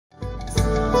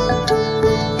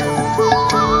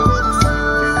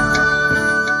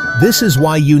This is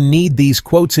why you need these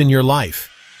quotes in your life.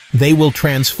 They will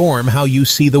transform how you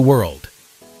see the world.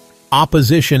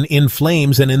 Opposition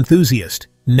inflames an enthusiast.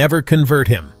 Never convert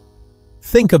him.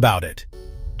 Think about it.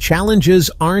 Challenges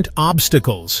aren't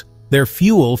obstacles. They're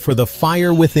fuel for the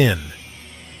fire within.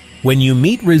 When you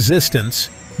meet resistance,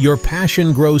 your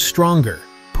passion grows stronger,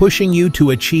 pushing you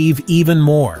to achieve even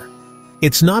more.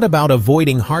 It's not about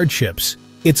avoiding hardships,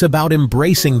 it's about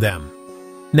embracing them.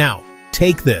 Now,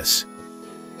 take this.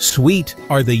 Sweet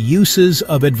are the uses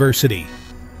of adversity.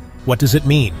 What does it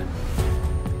mean?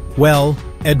 Well,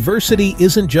 adversity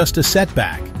isn't just a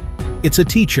setback. It's a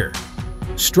teacher.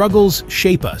 Struggles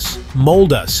shape us,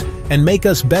 mold us, and make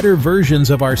us better versions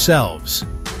of ourselves.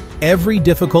 Every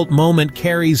difficult moment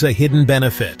carries a hidden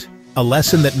benefit, a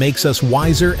lesson that makes us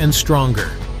wiser and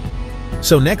stronger.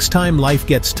 So next time life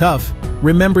gets tough,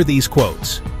 remember these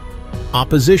quotes.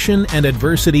 Opposition and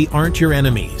adversity aren't your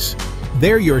enemies.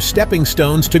 They're your stepping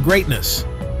stones to greatness.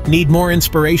 Need more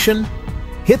inspiration?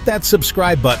 Hit that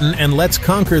subscribe button and let's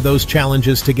conquer those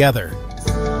challenges together.